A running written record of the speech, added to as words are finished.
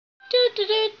Woo!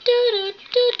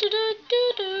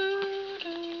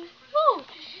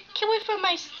 Can't wait for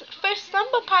my first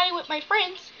slumber party with my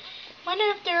friends. Wonder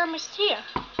if they're almost here.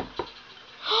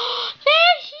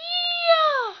 They're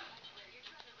here!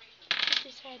 Put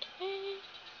his head away.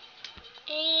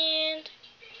 And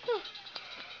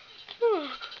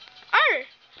oh,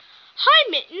 hi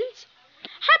Mittens.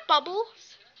 Hi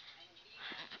Bubbles.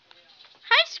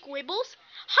 Hi Squibbles.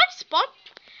 Hi Spot.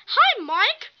 Hi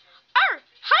Mike.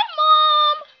 Hi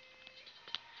Mom.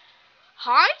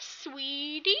 Hi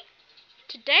sweetie.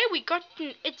 Today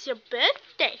it's your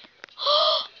birthday.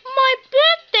 My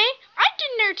birthday? I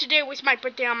didn't know today was my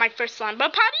birthday on my first slumber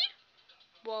party.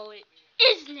 Well, it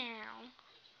is now.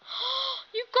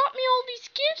 You got me all these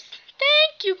gifts?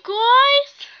 Thank you,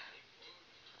 guys.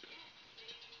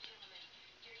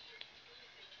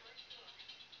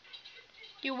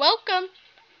 You're welcome.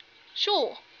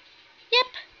 Sure. Yep.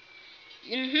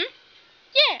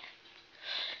 Yeah.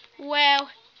 Well,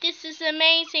 this is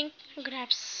amazing. I'm gonna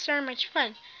have so much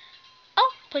fun.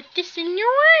 Oh, put this in your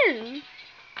room.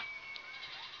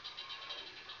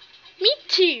 Me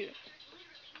too.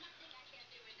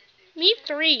 Me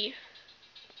 3.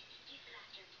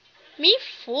 Me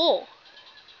 4.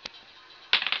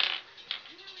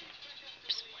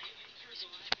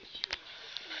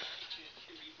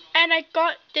 And I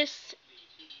got this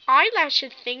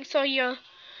eyelashes thing so your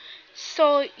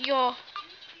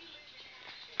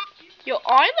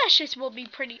eyelashes will be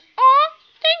pretty. Oh,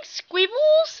 thanks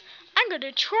Squibbles. I'm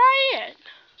gonna try it.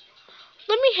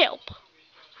 Let me help.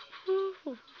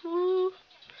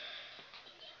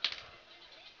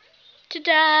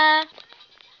 Ta-da!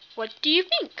 What do you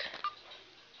think?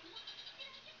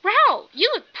 Wow,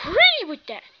 you look pretty with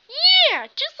that. Yeah,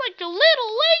 just like a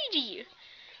little lady.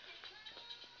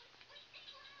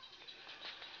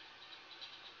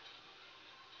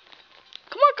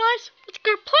 Come on, guys, let's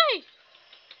go play.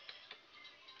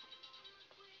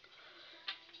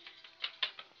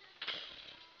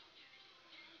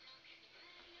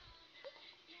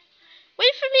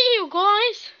 Wait for me, you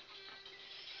guys.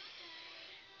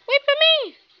 Wait for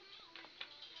me.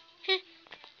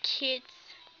 Kids,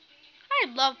 I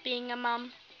love being a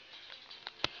mom.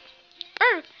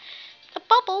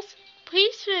 Bubbles,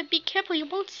 please be careful you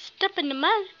won't step in the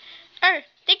mud.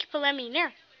 Thank you for letting me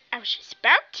know. I was just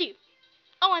about to.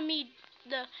 Oh, I mean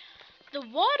the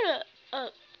water.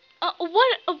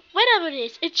 Whatever it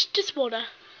is, it's just water.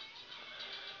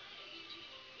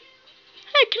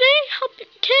 Hey, can I help you?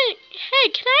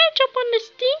 Can I jump on this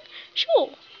thing?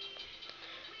 Sure.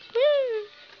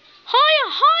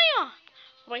 Higher.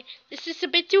 Wait, this is a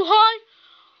bit too high.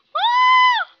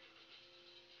 Ah!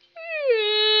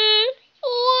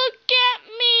 Look at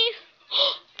me.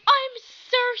 I'm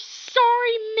so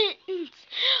sorry, Mittens.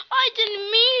 I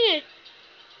didn't mean it.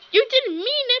 You didn't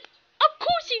mean it? Of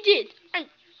course you did. I'm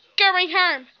going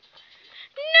home.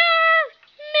 No,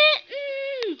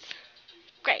 Mittens.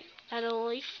 Great. Now there are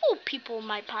only 4 people in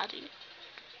my party.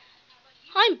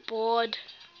 I'm bored.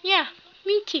 Yeah,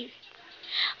 me too.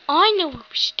 I know what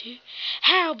we should do.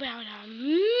 How about a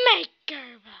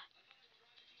makeover?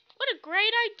 What a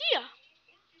great idea.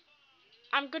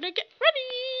 I'm gonna get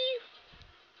ready.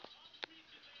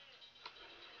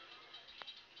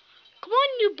 Come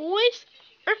on, you boys.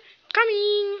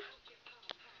 Coming.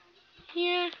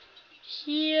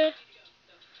 Here.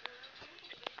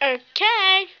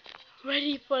 Okay.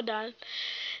 Ready for that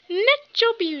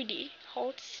natural beauty.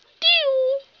 Hold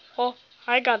still. Oh,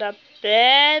 I got a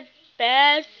bad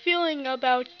feeling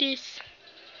about this.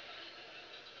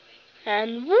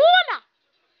 And voila!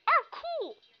 Oh,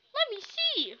 cool. Let me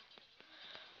see.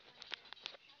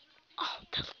 Oh,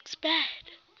 that looks bad.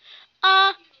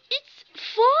 It's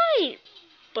fine.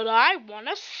 But I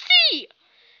wanna see.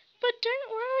 But don't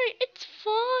worry, it's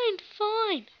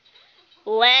fine.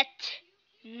 Let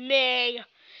me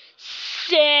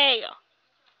see.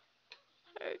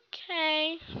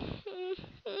 Okay.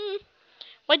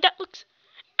 Wait, that looks...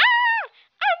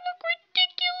 I look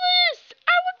ridiculous!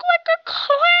 I look like a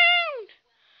clown!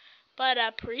 But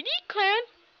a pretty clown?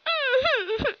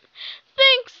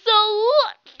 Thanks a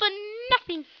lot for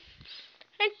nothing.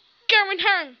 I'm going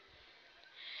home.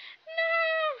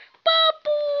 No,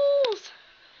 Bubbles!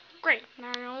 Great,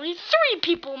 now there are only 3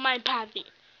 people in my party.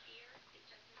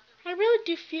 I really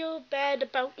do feel bad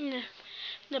about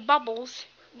the Bubbles.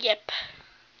 Yep.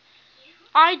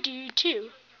 I do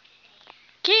too.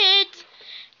 Kids,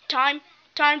 time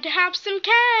to have some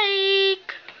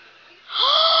cake.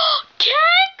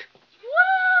 Cake!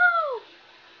 Woo!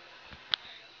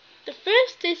 The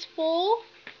first is for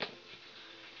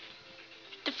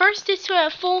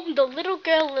the little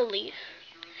girl Lily.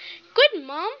 Good,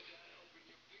 Mom.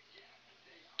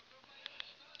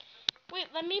 Wait,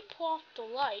 let me pull off the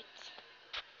lights.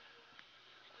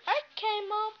 Okay,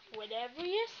 Mom, whatever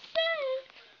you say.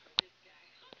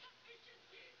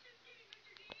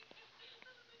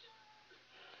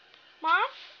 Mom,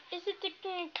 is it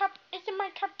is it my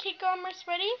cupcake almost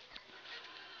ready?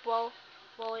 Well,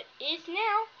 it is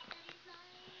now.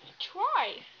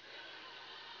 Try.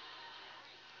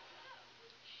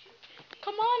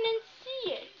 Come on and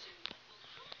see it.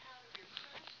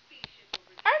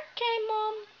 Okay,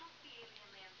 Mom.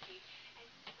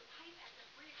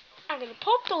 I'm gonna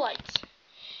pull up the lights.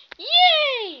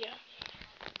 Yay!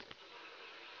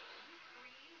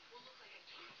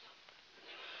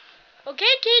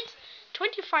 Okay, kids.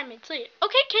 25 minutes later.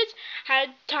 Okay, kids.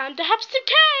 Had time to have some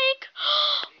cake.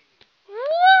 Woohoo!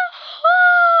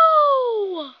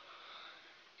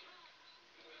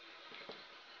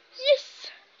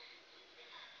 Yes.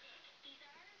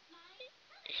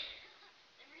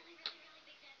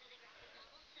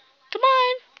 Come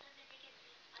on.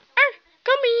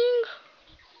 Coming.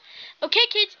 Okay,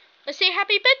 kids. Let's say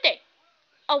happy birthday.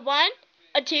 A 1,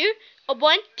 a 2, a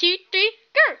 1, 2, 3,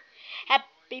 go.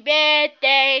 Happy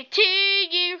birthday to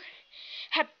you.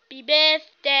 Happy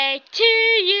birthday to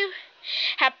you.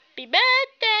 Happy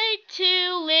birthday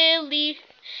to Lily.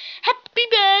 Happy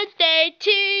birthday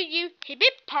to you. Hip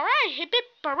hip hooray, hip hip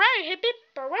hooray, hip hip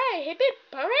hooray, hip hip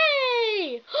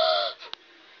hooray.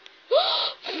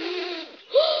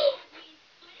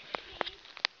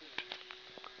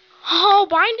 Oh,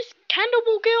 why this candle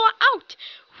will go out?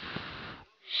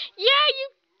 Yeah, you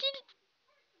did it.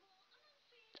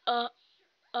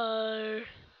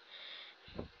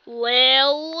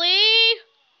 Lily,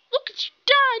 look what you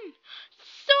done.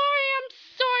 Sorry, I'm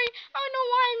sorry. I don't know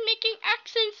why I'm making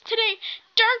accents today.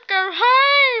 Don't go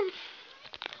home.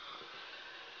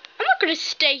 I'm not gonna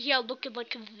stay here looking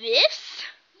like this.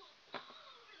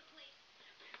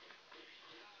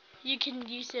 You can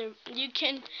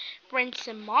rinse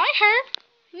in my hair.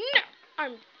 No,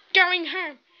 I'm going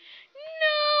home.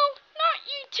 No, not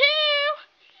you too.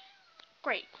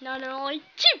 Great, not only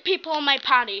 2 people in my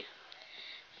party.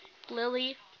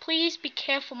 Lily, please be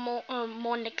careful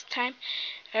more next time.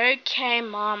 Okay,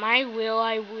 Mom, I will.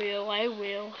 I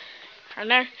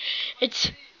know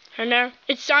it's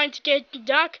starting to get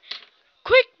dark.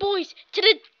 Quick, boys,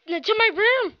 to my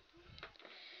room.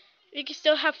 We can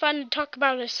still have fun and talk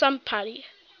about a slum party.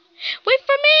 Wait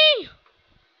for me.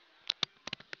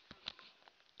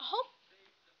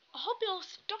 I hope you'll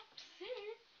stop soon.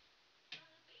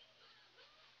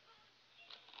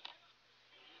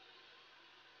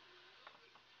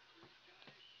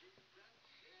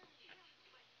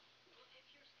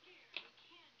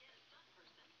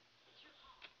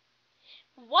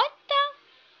 What the?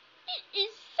 It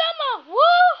is summer!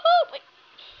 Woohoo! Wait.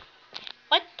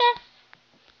 What the?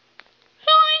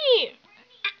 Who are you?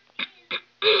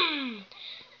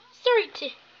 Sorry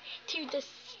to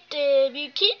disturb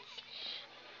you kids.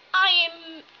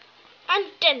 I'm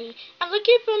Denny. I'm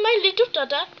looking for my little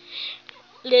daughter,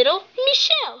 little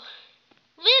Michelle.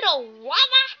 Little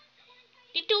what?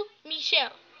 Little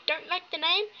Michelle. Don't like the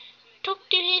name? Talk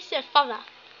to his father.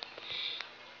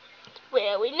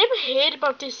 Well, we never heard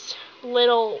about this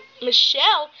little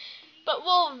Michelle, but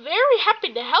we're very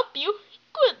happy to help you.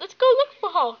 Good, let's go look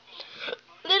for her.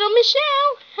 Little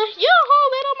Michelle, yoo-hoo,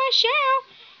 little Michelle.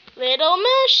 Little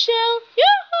Michelle,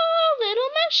 yoo-hoo,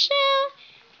 little Michelle.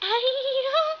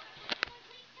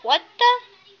 What the?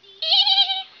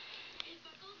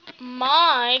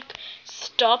 Mike,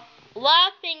 stop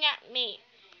laughing at me.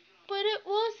 But it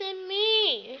wasn't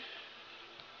me.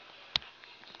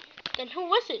 Then who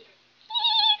was it?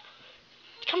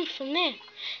 Coming from there.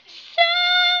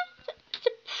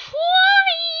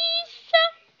 Surprise!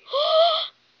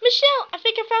 Michelle, I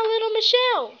think I found little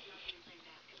Michelle.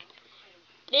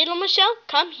 Little Michelle,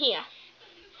 come here.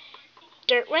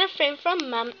 Don't run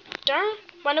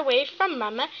away from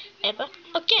Mama ever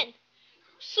again.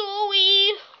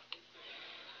 Sorry.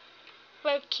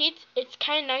 Well, kids, it's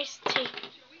kind of nice to...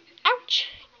 Ouch!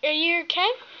 Are you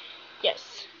okay?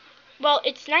 Yes. Well,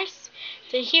 it's nice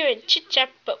to hear it chit-chat,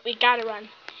 but we gotta run.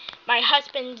 My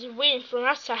husband's waiting for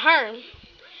us at home.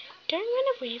 Don't run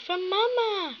away from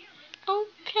Mama.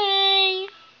 Okay.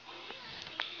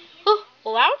 Oh,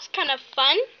 well, that was kind of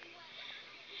fun.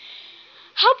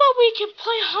 How about we can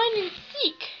play hide and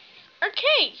seek?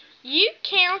 Okay, you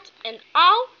count and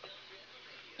I'll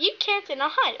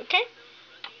hide, okay?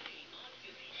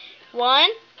 1,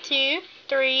 2,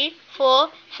 3,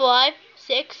 4, 5,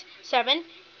 6, 7,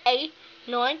 8,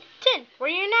 9, 10. Where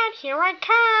you're not, here I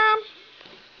come.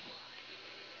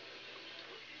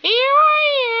 Here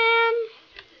I am.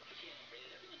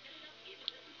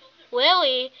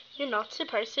 Lily, you're not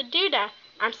supposed to do that.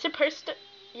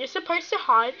 You're supposed to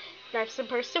hide, and I'm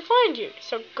supposed to find you.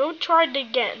 So go try it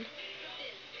again.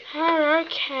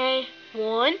 Okay.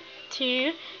 1,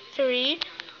 2, 3,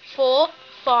 4,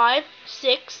 5,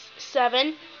 6,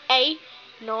 7, 8,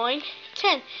 9,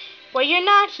 10. Well, you're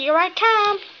not. Here I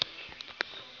come.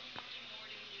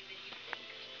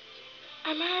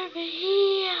 I'm over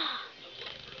here.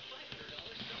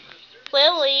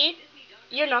 Lily,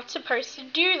 you're not supposed to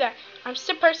do that.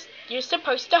 You're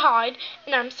supposed to hide,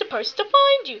 and I'm supposed to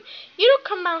find you. You don't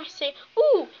come out and say,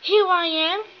 "Ooh, here I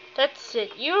am." That's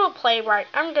it. You don't play right.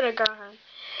 I'm gonna go home.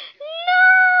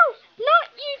 No, not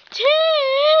you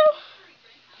too.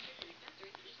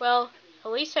 Well,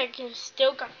 at least I can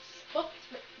still got books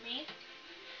with me.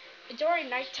 It's already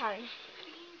nighttime.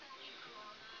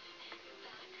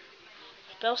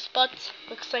 Bill Spots,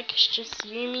 looks like it's just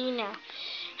you and me now.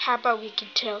 How about we can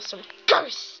tell some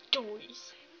ghost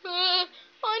stories? I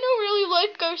don't really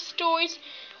like ghost stories.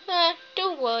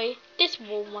 Don't worry, this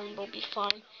one will be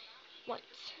fun.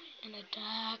 Once, in a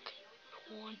dark,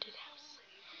 haunted house,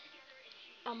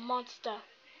 a monster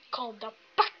called the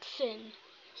Baxen.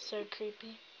 So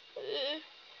creepy.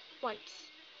 Once,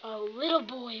 a little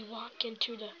boy walked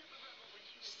into the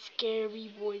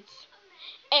scary woods,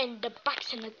 and the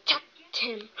Baxen attacked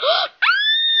him.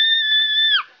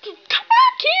 Come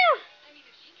back here!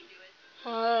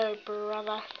 Oh,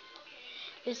 brother.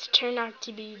 This turned out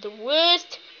to be the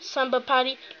worst slumber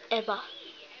party ever.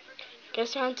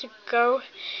 Guess I have to go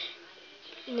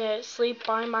sleep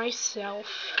by myself.